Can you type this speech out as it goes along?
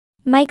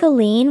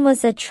Michaeline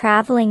was a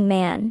traveling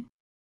man.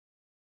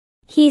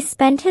 He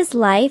spent his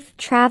life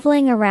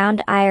traveling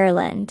around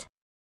Ireland,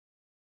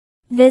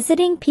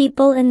 visiting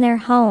people in their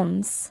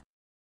homes.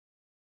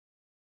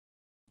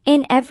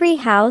 In every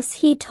house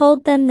he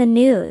told them the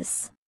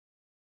news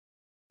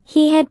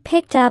he had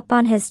picked up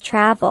on his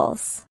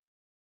travels.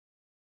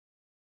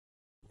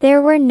 There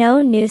were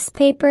no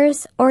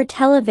newspapers or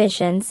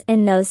televisions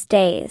in those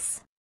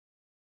days,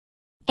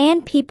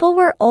 and people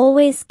were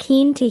always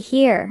keen to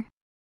hear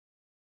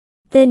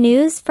the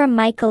news from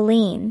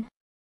Michaeline.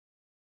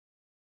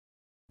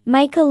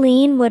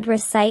 Michaeline would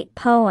recite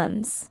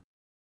poems,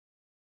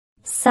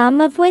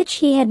 some of which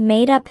he had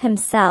made up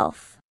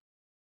himself.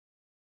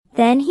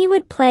 Then he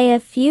would play a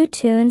few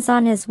tunes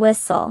on his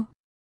whistle.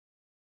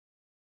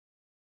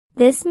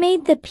 This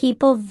made the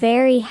people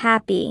very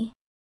happy,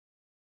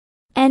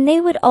 and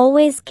they would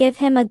always give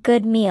him a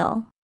good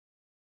meal.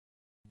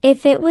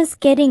 If it was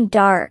getting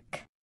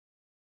dark,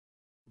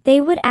 they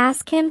would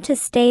ask him to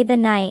stay the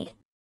night.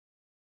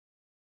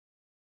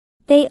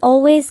 They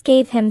always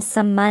gave him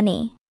some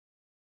money.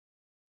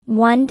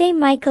 One day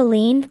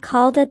Michaeline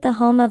called at the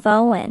home of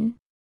Owen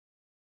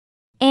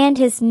and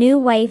his new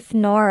wife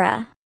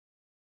Nora.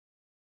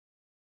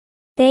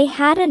 They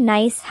had a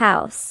nice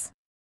house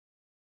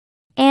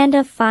and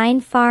a fine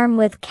farm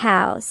with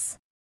cows,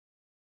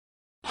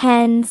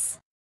 hens,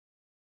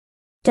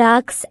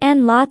 ducks,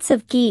 and lots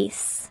of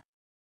geese.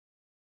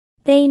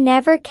 They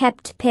never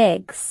kept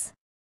pigs.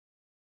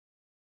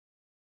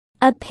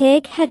 A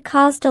pig had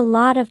caused a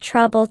lot of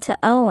trouble to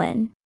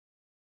Owen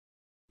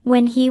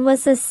when he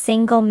was a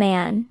single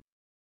man,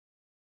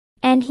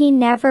 and he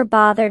never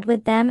bothered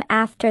with them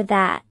after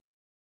that.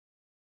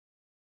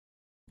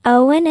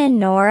 Owen and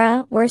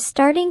Nora were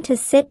starting to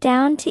sit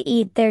down to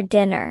eat their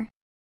dinner,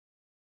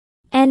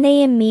 and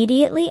they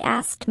immediately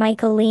asked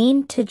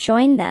Michaeline to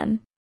join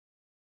them.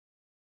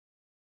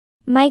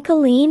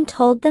 Michaeline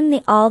told them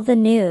all the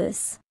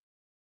news,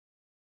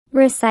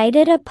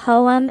 recited a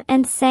poem,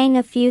 and sang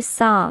a few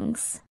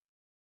songs.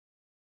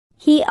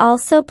 He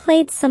also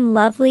played some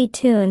lovely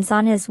tunes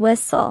on his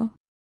whistle.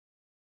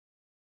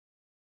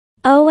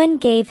 Owen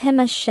gave him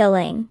a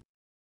shilling.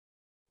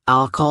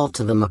 "I'll call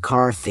to the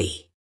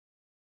McCarthy,"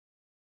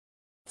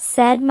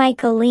 said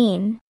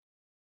Michaeline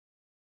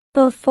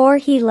before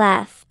he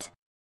left.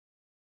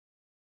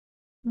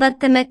 "But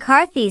the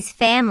McCarthy's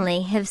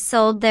family have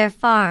sold their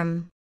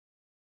farm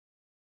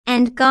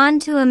and gone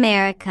to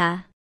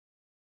America,"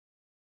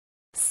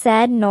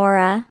 said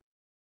Nora.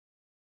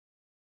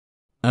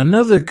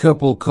 "Another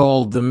couple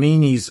called the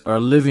Meanies are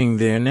living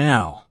there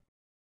now.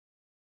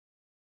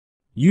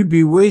 You'd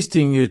be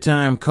wasting your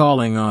time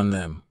calling on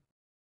them,"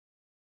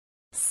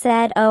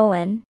 said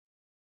Owen.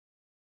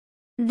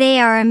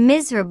 "They are a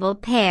miserable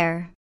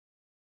pair.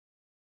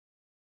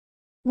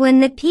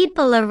 When the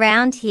people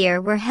around here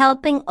were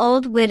helping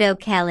old widow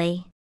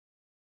Kelly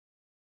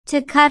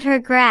to cut her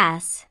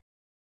grass,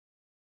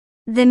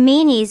 the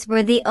Meanies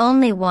were the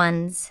only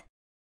ones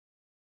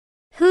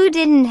who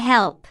didn't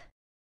help.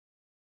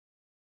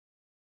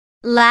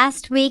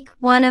 Last week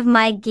one of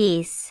my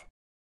geese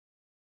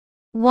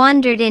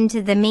wandered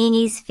into the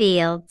Meanies'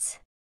 fields,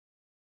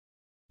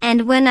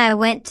 and when I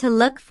went to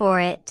look for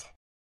it,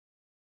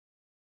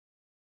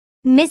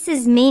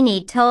 Mrs.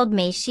 Meanie told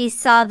me she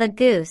saw the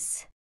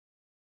goose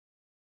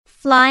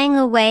flying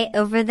away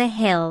over the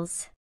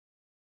hills.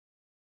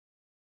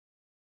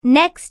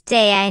 Next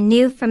day I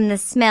knew from the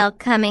smell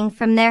coming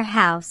from their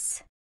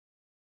house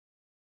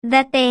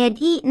that they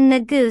had eaten the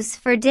goose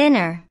for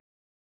dinner,"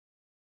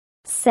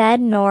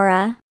 said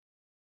Nora.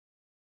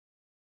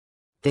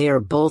 "They are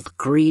both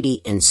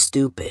greedy and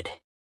stupid,"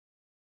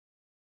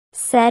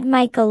 said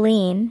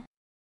Michaeline.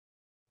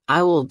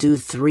 "I will do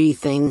 3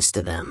 things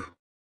to them.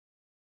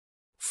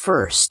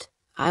 First,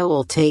 I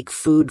will take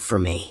food for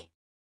me.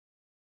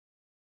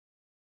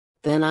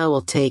 Then I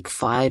will take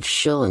 5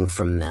 shilling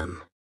from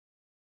them.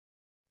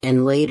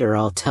 And later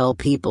I'll tell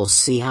people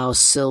see how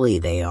silly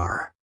they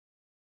are."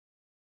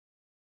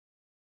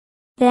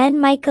 Then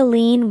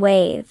Michaeline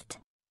waved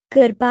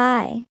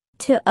goodbye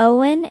to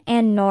Owen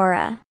and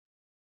Nora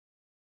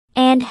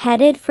and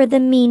headed for the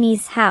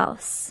Meanies'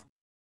 house.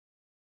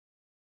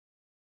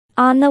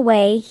 On the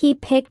way he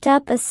picked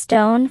up a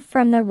stone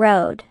from the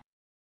road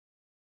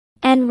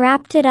and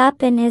wrapped it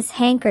up in his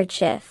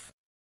handkerchief.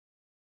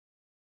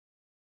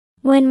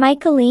 When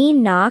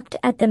Michaeline knocked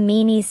at the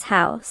Meanies'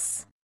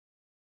 house,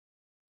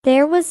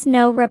 there was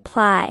no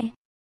reply.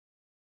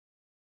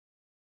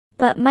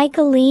 But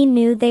Michaeline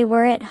knew they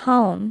were at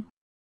home,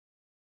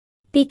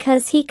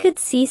 because he could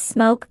see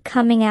smoke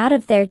coming out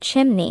of their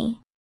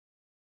chimney.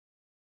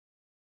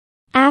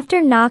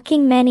 After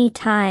knocking many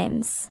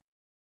times,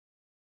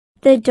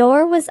 the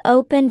door was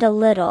opened a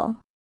little,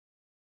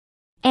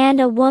 and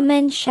a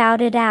woman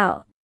shouted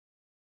out,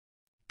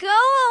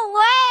 "Go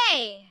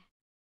away!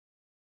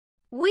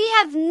 We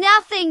have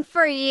nothing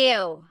for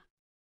you!"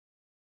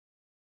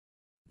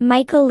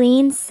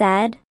 Michaeline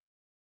said,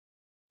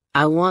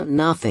 "I want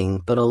nothing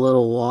but a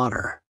little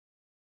water.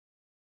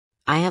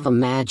 I have a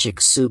magic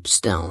soup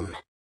stone.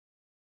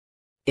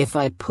 If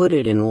I put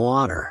it in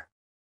water,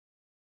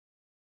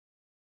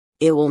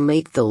 it will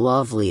make the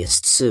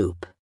loveliest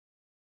soup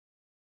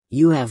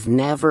you have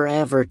never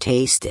ever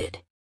tasted.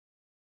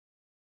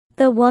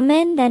 The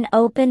woman then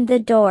opened the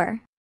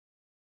door.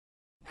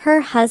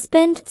 Her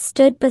husband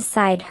stood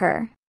beside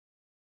her.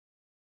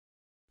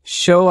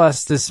 Show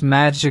us this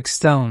magic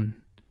stone,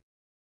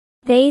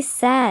 They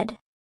said.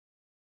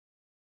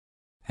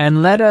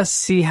 and let us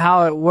see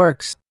how it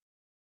works.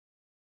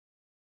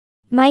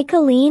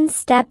 Micheline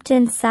stepped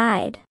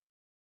inside.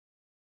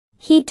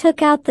 He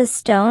took out the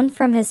stone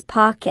from his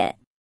pocket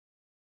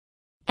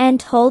and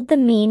told the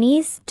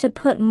meanies to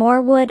put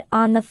more wood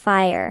on the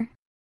fire.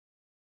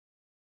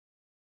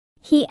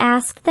 He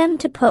asked them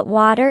to put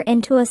water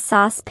into a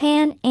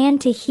saucepan and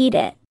to heat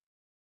it.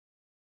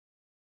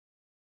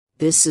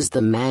 This is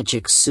the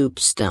magic soup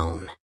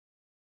stone.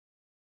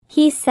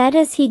 He said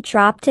as he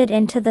dropped it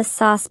into the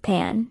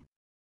saucepan.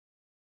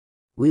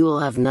 We will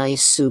have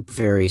nice soup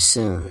very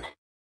soon.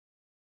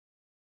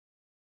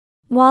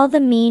 While the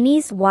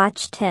meanies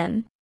watched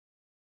him,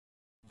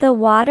 the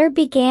water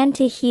began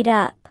to heat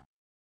up.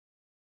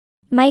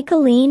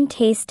 Micheline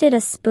tasted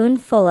a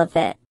spoonful of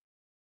it.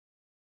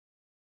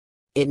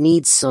 It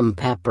needs some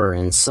pepper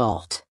and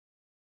salt,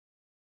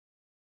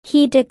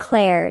 He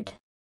declared.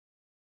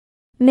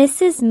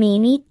 Mrs.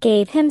 Meany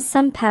gave him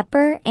some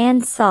pepper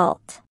and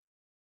salt,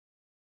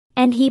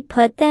 and he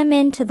put them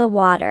into the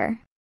water.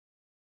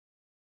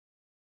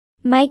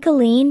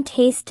 Micheline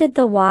tasted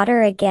the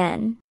water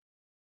again.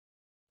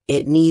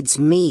 It needs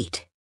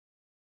meat.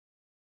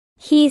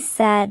 He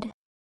said.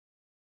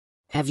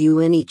 Have you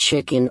any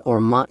chicken or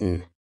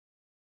mutton?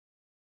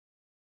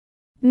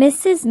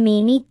 Mrs.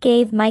 Meany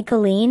gave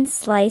Micheline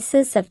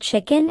slices of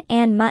chicken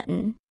and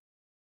mutton,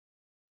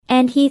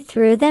 and he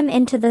threw them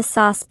into the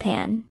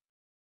saucepan.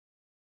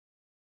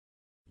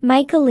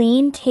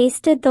 Micheline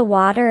tasted the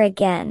water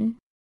again.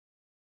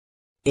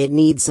 It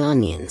needs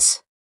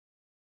onions,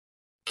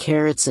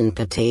 carrots and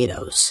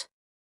potatoes.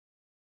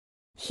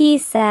 He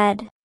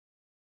said.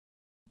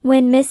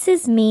 When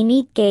Mrs.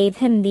 Meany gave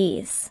him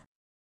these,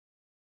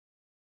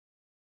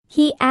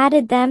 he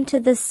added them to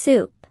the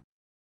soup.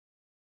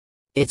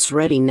 It's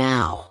ready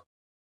now,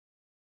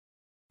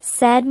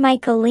 said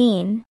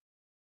Micheline.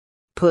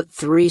 Put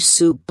 3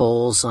 soup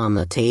bowls on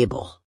the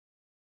table.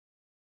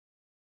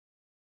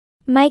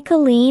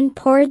 Micheline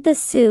poured the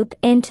soup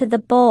into the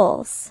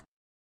bowls,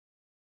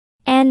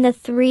 and the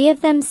 3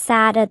 of them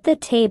sat at the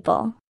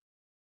table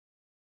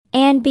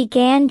and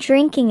began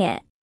drinking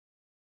it.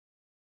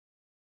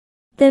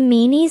 The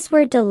meanies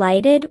were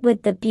delighted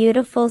with the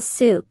beautiful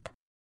soup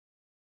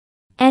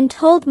and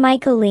told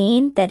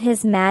Micheline that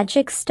his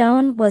magic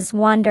stone was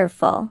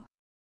wonderful.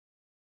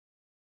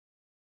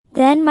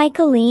 Then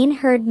Micheline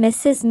heard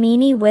Mrs.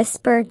 Meany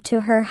whisper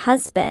to her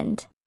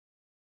husband,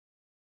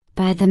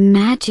 By the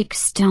magic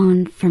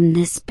stone from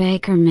this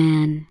beggar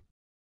man,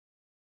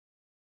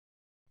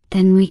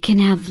 then we can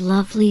have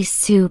lovely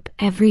soup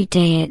every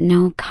day at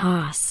no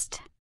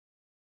cost.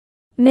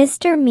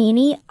 Mr.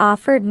 Meany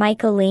offered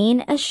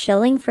Micheline a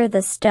shilling for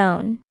the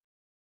stone.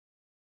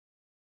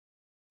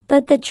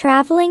 But the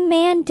traveling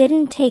man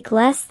didn't take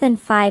less than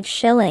 5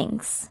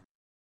 shillings.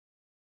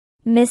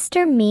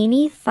 Mr.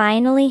 Meany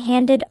finally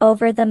handed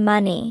over the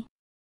money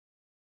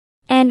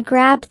and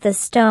grabbed the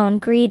stone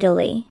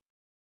greedily.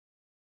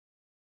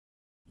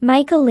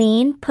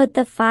 Micheline put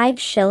the 5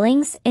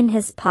 shillings in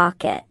his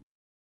pocket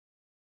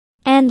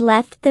and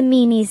left the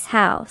meanie's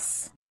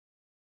house.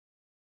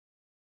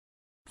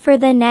 For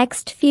the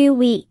next few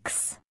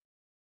weeks,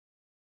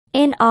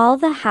 in all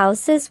the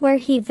houses where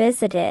he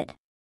visited,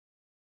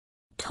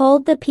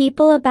 told the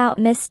people about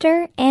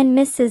Mr. and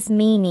Mrs.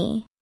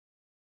 Meany,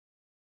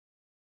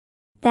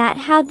 that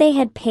how they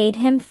had paid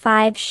him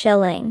 5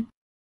 shilling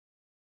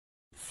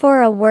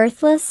for a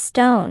worthless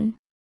stone.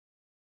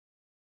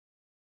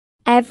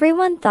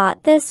 Everyone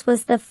thought this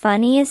was the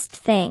funniest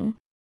thing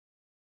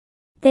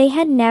they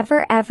had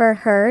never ever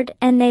heard,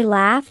 and they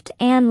laughed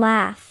and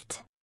laughed.